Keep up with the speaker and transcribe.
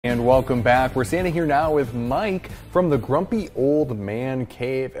And welcome back. We're standing here now with Mike from the Grumpy Old Man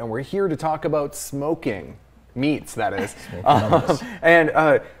Cave, and we're here to talk about smoking meats, that is.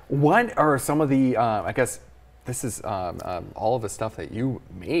 What are some of the, I guess, this is all of the stuff that you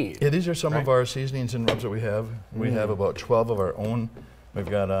made. Yeah, these are some of our seasonings and rubs that we have. We have about 12 of our own. We've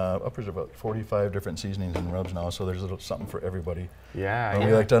got upwards of about 45 different seasonings and rubs now, so there's a little something for everybody. Yeah.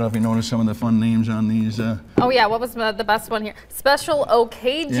 We like, I don't know if you noticed some of the fun names on these. Oh yeah, what was the best one here? Special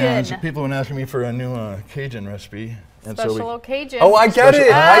Occasion. Yeah, and so people have been asking me for a new Cajun recipe. And Special Occasion. Oh, I get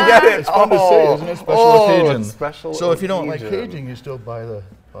it. I get it. It's fun to say, isn't it? Special Occasion. Special so if you don't like occasion. Cajun, you still buy the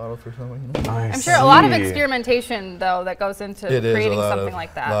bottle for something. You know? I'm sure a lot of experimentation though that goes into creating something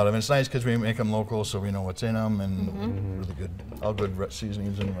like that. A lot of it. It's nice because we make them local, so we know what's in them, and really good, all good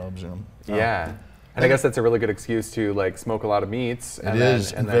seasonings and rubs in them. Yeah. And I guess that's a really good excuse to like smoke a lot of meats. And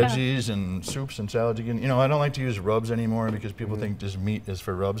veggies and soups and salads. You know, I don't like to use rubs anymore because people think just meat is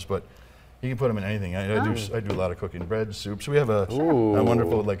for rubs, but you can put them in anything. I do a lot of cooking, bread, soups. We have a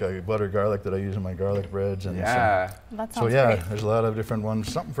wonderful like a butter garlic that I use in my garlic breads. And that sounds great. There's a lot of different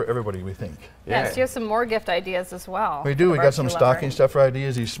ones. Something for everybody, we think. Yes, you have some more gift ideas as well. We do. We got some stocking stuffer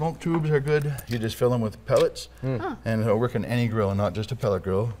ideas. These smoke tubes are good. You just fill them with pellets, and it'll work in any grill, not just a pellet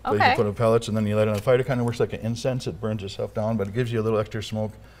grill. But you can put in pellets, and then you light it on fire. It kind of works like an incense. It burns itself down, but it gives you a little extra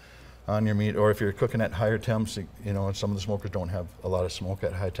smoke on your meat. Or if you're cooking at higher temps, you know, and some of the smokers don't have a lot of smoke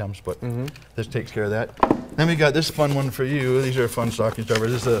at high temps, but this takes care of that. Then we got this fun one for you. These are fun stocking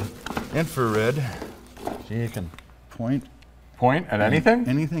stuffers. This is a infrared. So you can point at anything?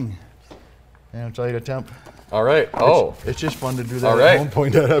 Anything. And I'll tell you the temp. All right. It's just fun to do that at home.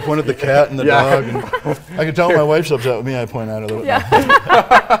 Point at I point at the cat and the dog. And I can tell when my wife's upset with me, I point at it a little bit.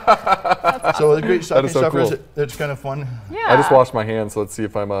 So the great stocking stuffers, it's kind of fun. Yeah. I just washed my hands, so let's see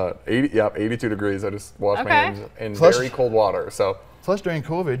if I'm 82 degrees. I just washed my hands in very cold water. So. Plus, during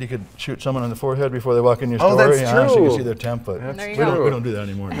COVID, you could shoot someone on the forehead before they walk in your store. That's true. So you can see their temp, but we don't do that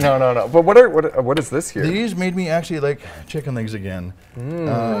anymore. No. But what is this here? These made me actually like chicken legs again.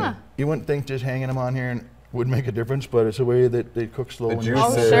 You wouldn't think just hanging them on here would make a difference, but it's a way that they cook slow. The juice.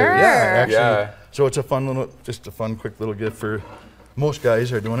 Oh, sure. Yeah, actually. So it's a fun quick little gift for most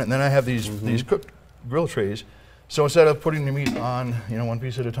guys are doing it. And then I have these cooked grill trays. So instead of putting the meat on, you know, one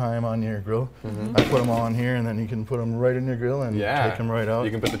piece at a time on your grill, I put them all on here, and then you can put them right in your grill and take them right out.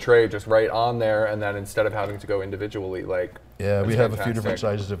 You can put the tray just right on there, and then instead of having to go individually, like. Yeah, we have a few different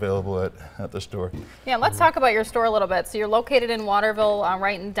sizes available at the store. Yeah, let's talk about your store a little bit. So you're located in Waterville,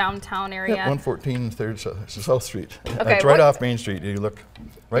 right in downtown area. Yeah, 114 3rd South Street. Okay, it's right off Main Street. You look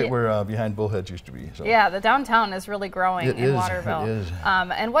right where behind Bullheads used to be. So. Yeah, the downtown is really growing in Waterville. It is.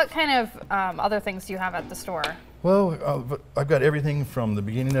 And what kind of other things do you have at the store? Well, I've got everything from the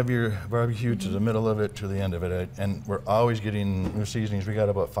beginning of your barbecue to the middle of it to the end of it, and we're always getting new seasonings. We got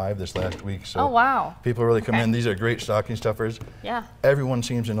about 5 this last week, so people really come in. These are great stocking stuffers. Yeah. Everyone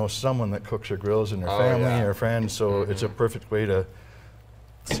seems to know someone that cooks or grills in their family or friends, so it's a perfect way to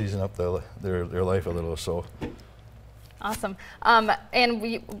season up their life a little. So. Awesome. And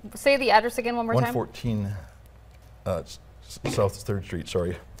we say the address again one more time. 114 South 3rd Street.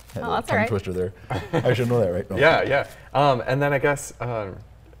 Sorry. That's tongue twister there. I should know that, right? No. Yeah. And then I guess I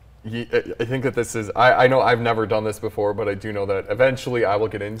think that this is, I know I've never done this before, but I do know that eventually I will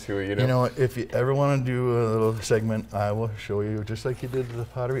get into it. You know, if you ever want to do a little segment, I will show you, just like you did with the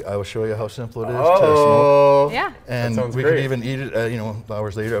pottery, I will show you how simple it is to smoke. Yeah. And we could even eat it, you know,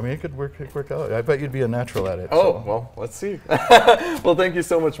 hours later. I mean, it could work out. I bet you'd be a natural at it. Well, let's see. Well, thank you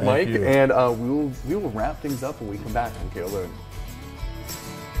so much, Mike. You. And we will wrap things up when we come back on KLOon.